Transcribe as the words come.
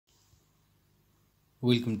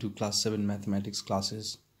Welcome to class 7 mathematics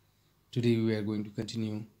classes. Today we are going to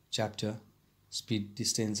continue chapter speed,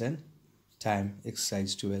 distance and time,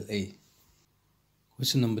 exercise 12A.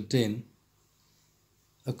 Question number 10.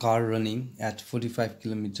 A car running at 45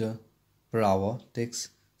 km per hour takes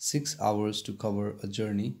 6 hours to cover a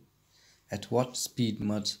journey. At what speed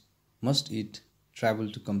must it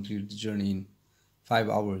travel to complete the journey in 5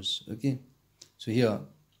 hours? Okay, so here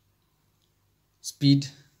speed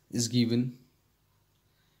is given,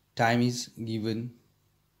 time is given.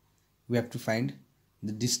 We have to find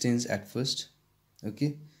the distance at first,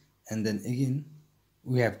 okay, and then again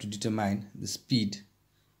we have to determine the speed,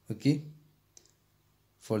 okay,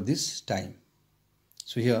 for this time.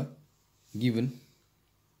 So here given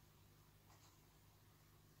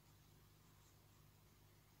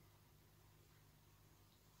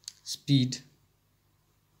speed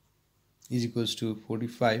is equals to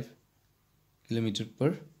 45 km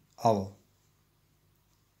per hour,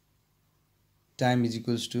 time is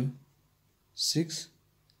equals to 6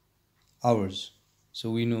 hours.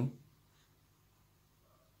 So we know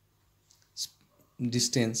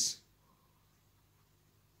distance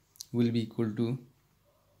will be equal to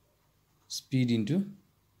speed into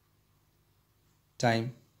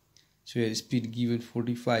time. So here speed given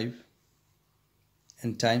 45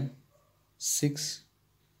 and time 6.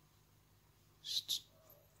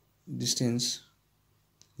 Distance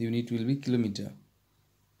unit will be kilometer.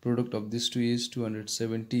 Product of these two is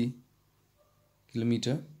 270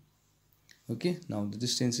 kilometer. Okay, now the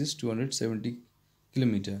distance is 270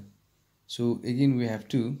 kilometer. So again we have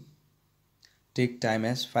to take time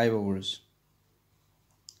as 5 hours.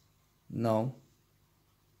 Now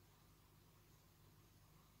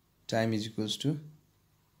time is equals to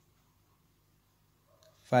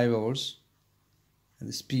 5 hours and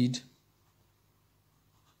the speed,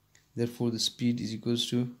 therefore the speed is equals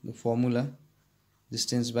to the formula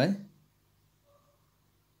distance by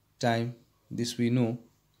time. This we know.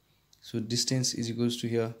 So distance is equals to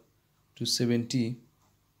here 270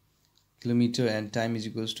 kilometer and time is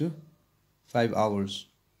equals to 5 hours.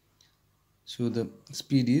 So the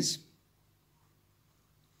speed is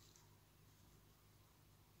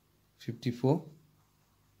 54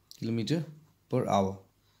 kilometer per hour.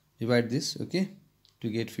 Divide this, okay, to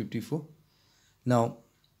get 54. Now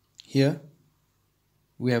here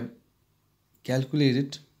we have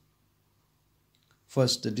calculated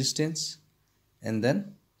first the distance and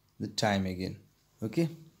then the time again, okay.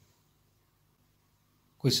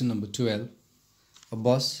 Question number 12. A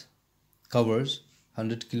bus covers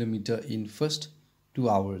 100 km in first 2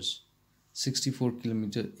 hours, 64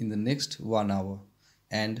 km in the next 1 hour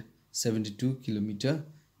and 72 km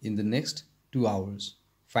in the next 2 hours.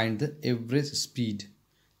 Find the average speed.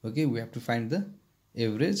 Okay, we have to find the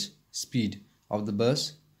average speed of the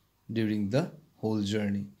bus during the whole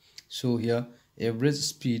journey. So here average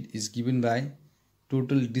speed is given by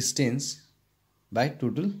total distance by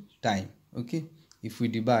total time. Okay, if we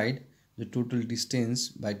divide the total distance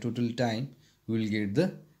by total time, we will get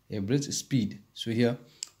the average speed. So here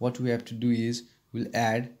what we have to do is we'll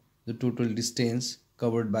add the total distance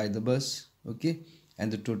covered by the bus, okay, and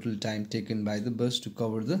the total time taken by the bus to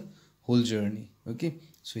cover the whole journey. Okay,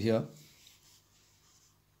 so here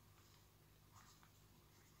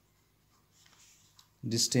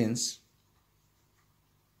distance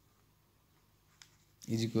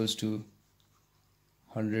is equals to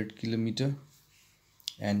 100 km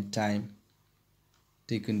and time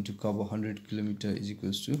taken to cover 100 km is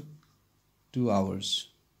equals to 2 hours.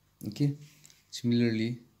 Okay,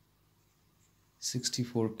 similarly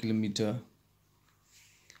 64 km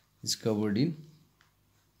is covered in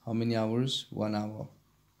how many hours? 1 hour.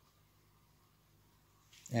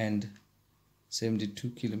 And 72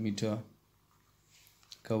 km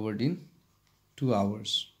covered in 2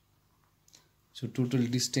 hours. So total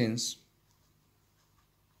distance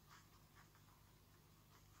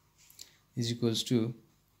is equals to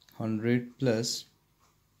 100 plus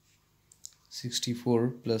 64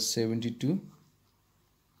 plus 72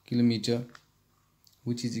 km,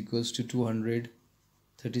 which is equals to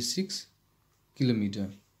 236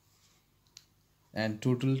 km, and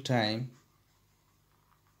total time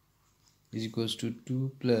is equals to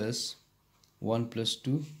 2 plus 1 plus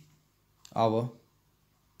 2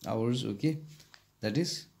 hours, okay, that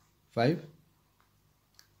is 5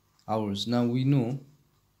 hours. Now we know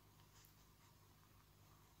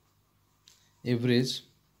average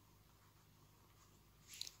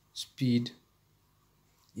speed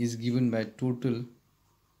is given by total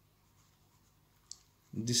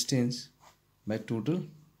distance by total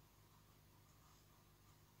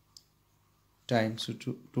time. So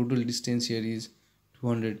total distance here is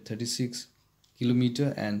 236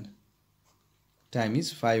 kilometer and time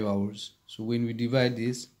is 5 hours. So when we divide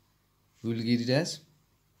this, we will get it as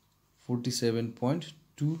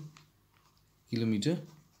 47.2 kilometer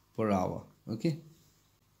per hour. Okay.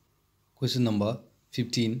 Question number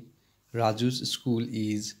 15. Raju's school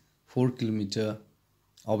is 4 kilometer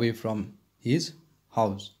away from his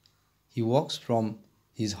house. He walks from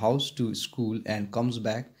his house to school and comes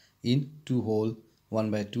back in 2 whole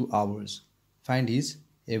 1/2 hours. Find his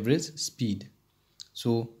average speed.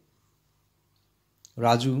 So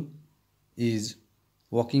Raju is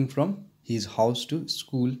walking from his house to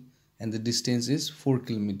school and the distance is 4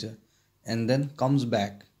 kilometer, and then comes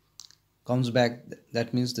back,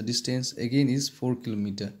 that means the distance again is 4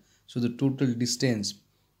 kilometer. So the total distance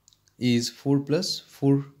is 4 plus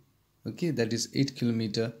 4, okay, that is 8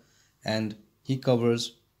 kilometer, and he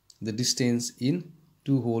covers the distance in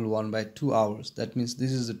 2 whole 1/2 hours. That means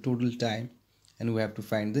this is the total time, and we have to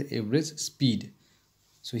find the average speed.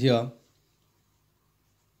 So here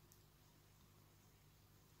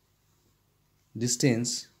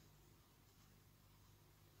distance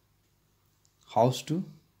house to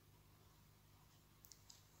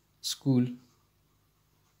school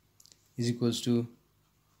is equals to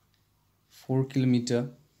 4 kilometer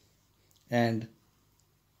and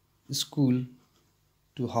school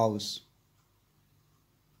to house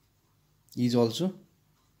is also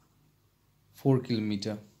 4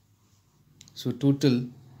 kilometer. So total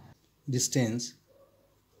distance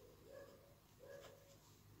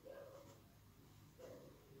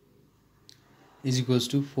is equals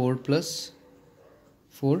to 4 plus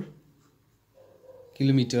 4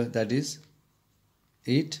 kilometer, that is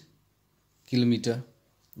 8 kilometer.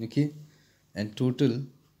 Okay, and total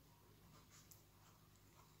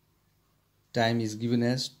time is given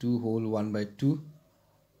as 2 whole 1/2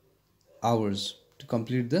 hours to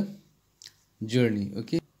complete the journey.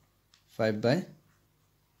 Okay,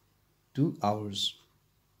 5/2 hours.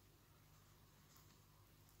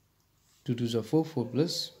 2 2s are 4, 4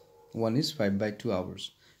 plus 1 is 5/2 hours.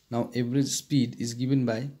 Now average speed is given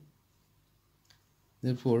by,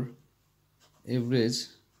 therefore average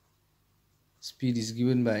speed is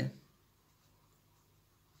given by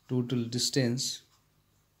total distance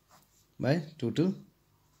by total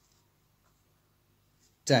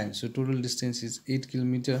time. So total distance is 8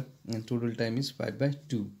 kilometer and total time is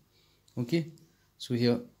 5/2. Okay, so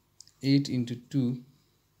here 8 into 2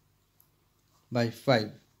 by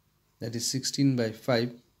 5, that is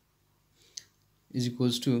 16/5, is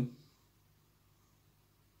equals to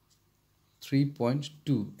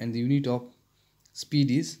 3.2, and the unit of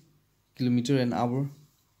speed is kilometer an hour,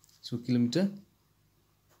 so kilometer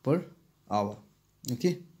per hour.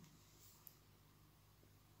 Okay.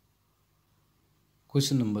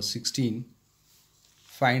 Question number 16.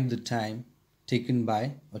 Find the time taken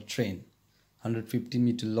by a train 150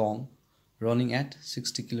 meter long running at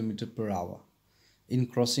 60 km per hour in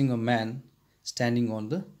crossing a man standing on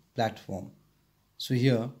the platform. So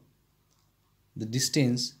here the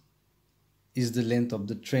distance is the length of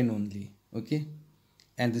the train only, okay,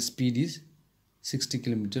 and the speed is 60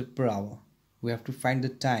 km per hour. We have to find the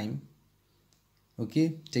time,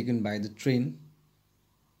 okay, taken by the train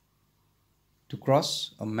to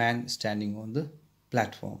cross a man standing on the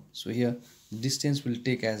platform. So here the distance will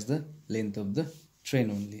take as the length of the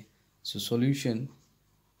train only. So solution,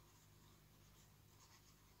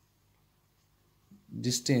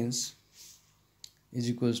 distance is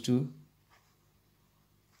equals to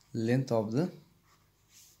length of the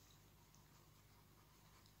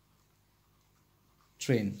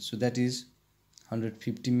train, so that is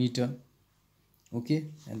 150 meter, okay,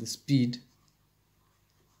 and the speed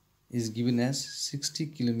is given as 60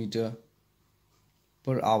 km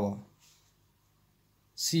per hour.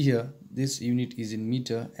 See here, this unit is in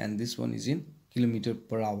meter and this one is in kilometer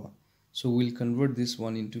per hour, so we'll convert this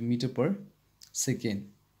one into meter per second.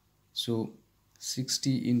 So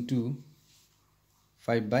 60 into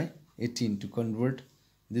 5/18 to convert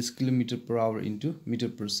this kilometer per hour into meter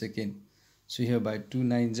per second. So here by 2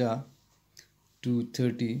 9s are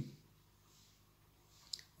 230,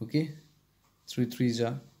 okay, 3 3s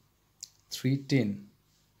are 310.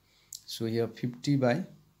 So here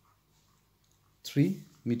 50/3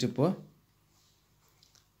 meter per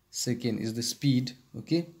second is the speed,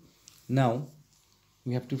 okay. Now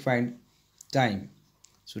we have to find time.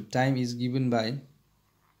 So time is given by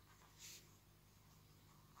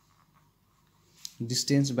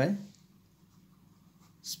distance by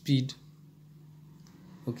speed,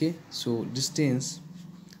 okay. So distance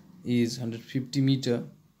is 150 meter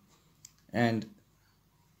and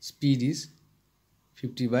speed is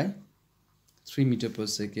 50/3 meter per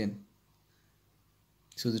second.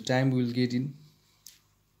 So the time we will get in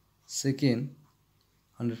second,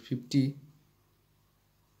 150.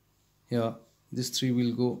 Here this 3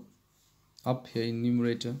 will go up here in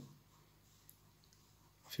numerator.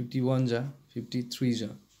 51 ja 53 ja,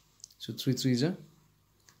 so 3 3 ja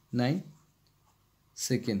 9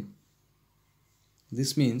 second.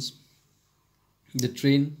 This means the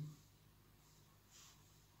train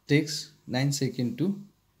takes 9 seconds to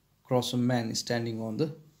cross a man standing on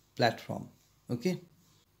the platform. Okay.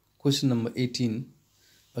 Question number 18.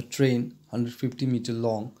 A train 150 meter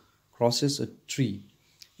long crosses a tree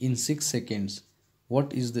in 6 seconds.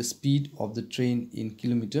 What is the speed of the train in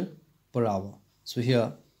kilometer per hour? So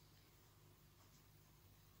here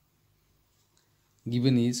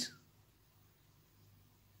given is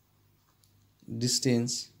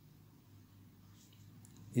distance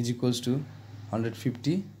is equals to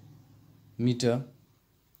 150 meter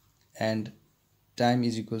and time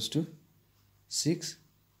is equals to 6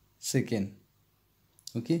 seconds.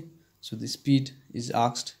 Okay, so the speed is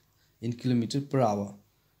asked in kilometer per hour.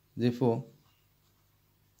 Therefore,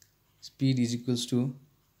 speed is equals to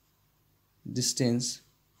distance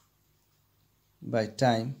by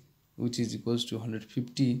time, which is equals to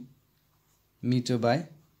 150 meter by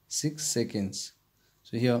 6 seconds.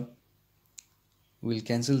 So here we'll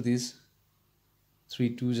cancel this.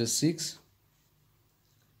 3 2 is 6,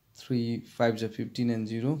 3 5 is 15 and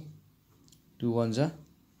 0, 2 1 is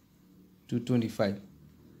 225.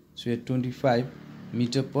 So here 25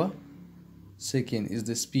 meter per second is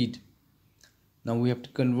the speed. Now we have to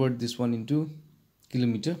convert this one into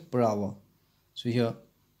kilometer per hour. So here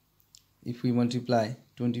if we multiply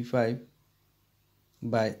 25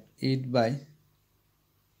 by 18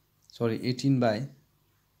 by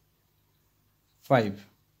 5,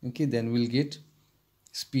 okay, then we'll get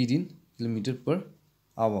speed in kilometer per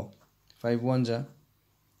hour. 5 1 ja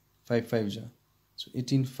 5 5 ja, so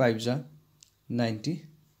 18 5 ja 90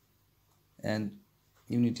 and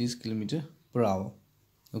unit is kilometer per hour.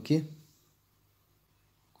 Okay.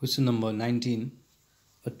 Question number 19.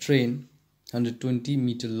 A train 120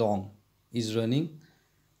 meter long is running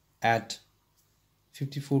at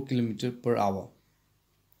 54 km per hour.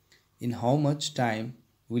 In how much time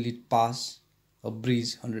will it pass a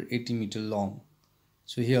bridge 180 meter long?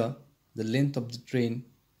 So here the length of the train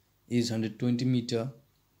is 120 meter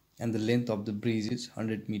and the length of the bridge is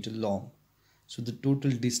 100 meter long. So the total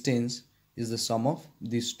distance is the sum of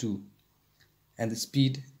these two and the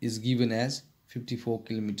speed is given as 54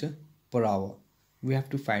 km per hour. We have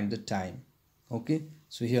to find the time. Okay,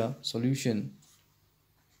 so here solution,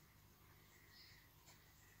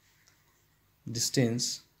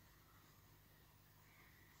 distance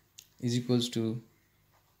is equals to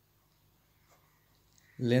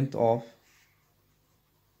length of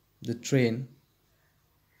the train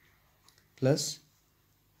plus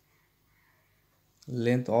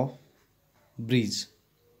length of bridge,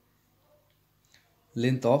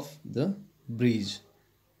 length of the bridge,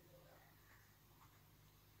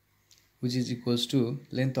 which is equals to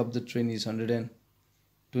length of the train is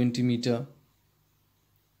 120 meter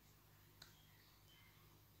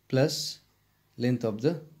plus length of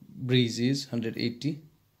the bridge is 180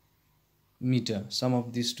 meter. Sum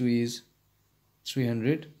of these two is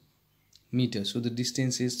 300 meter. So the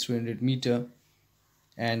distance is 300 meter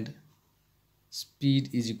and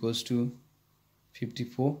speed is equals to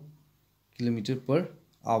 54 km per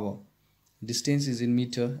hour. Distance is in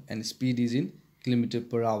meter and speed is in kilometer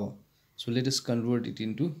per hour. So let us convert it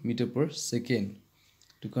into meter per second.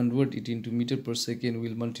 To convert it into meter per second,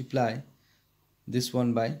 we'll multiply this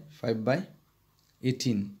one by 5 by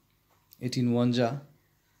 18. 18 1 ja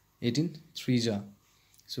 18 3 ja.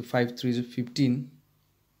 So 5 3 is 15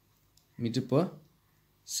 meter per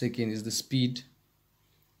second is the speed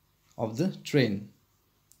of the train.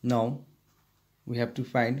 Now we have to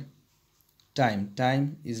find time.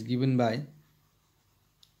 Time is given by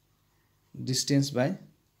distance by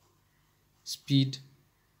speed.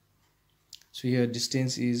 So here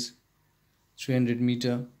distance is 300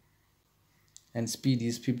 meter and speed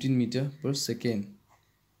is 15 meter per second.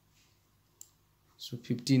 So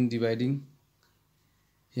 15 dividing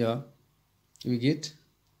here we get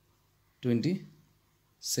 20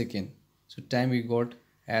 second. So time we got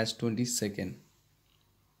as 20 second.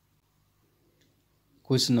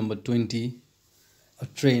 Question number 20. A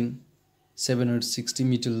train 760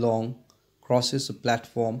 meter long crosses a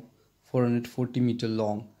platform 440 meter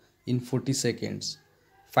long in 40 seconds.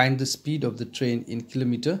 Find the speed of the train in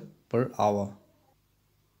kilometer per hour.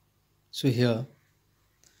 So here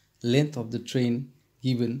length of the train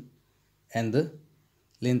given and the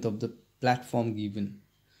length of the platform given.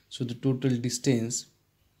 So the total distance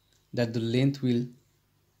that the length will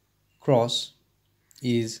cross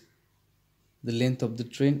is the length of the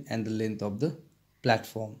train and the length of the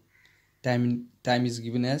platform. Time is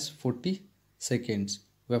given as 40 seconds.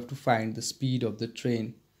 We have to find the speed of the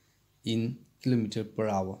train in kilometer per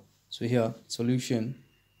hour. So here solution,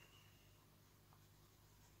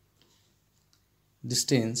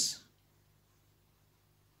 distance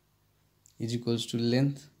is equals to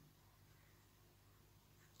length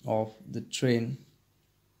of the train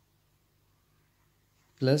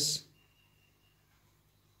plus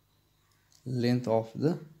length of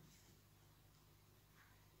the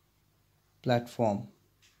platform.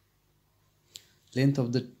 Length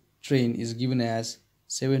of the train is given as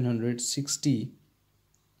 760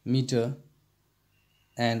 meter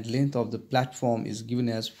and length of the platform is given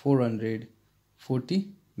as 440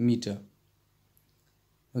 meter.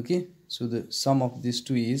 Okay, so the sum of these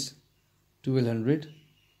two is 1200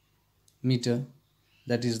 meter,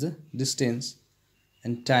 that is the distance,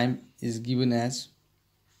 and time is given as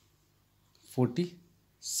 40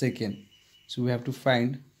 seconds. So we have to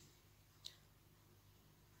find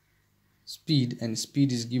speed, and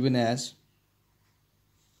speed is given as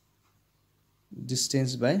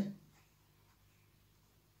distance by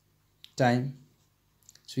time.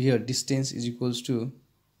 So here distance is equals to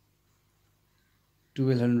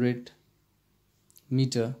 1200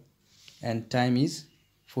 meter and time is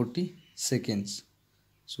 40 seconds.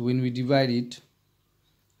 So when we divide it,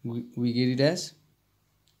 we get it as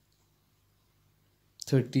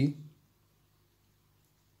 30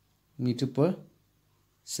 meter per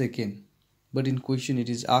second. But in question it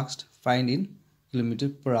is asked find in kilometer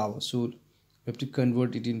per hour. So we have to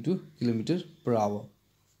convert it into kilometer per hour.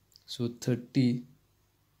 So 30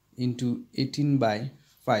 into 18 by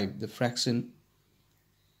 5, the fraction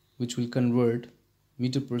which will convert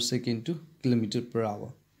meter per second to kilometer per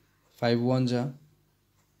hour. 5 1s are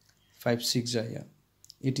 5 6 are here.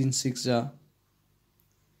 18 6 are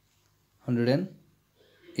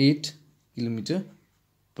 108 kilometer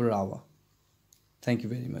per hour. Thank you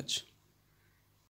very much.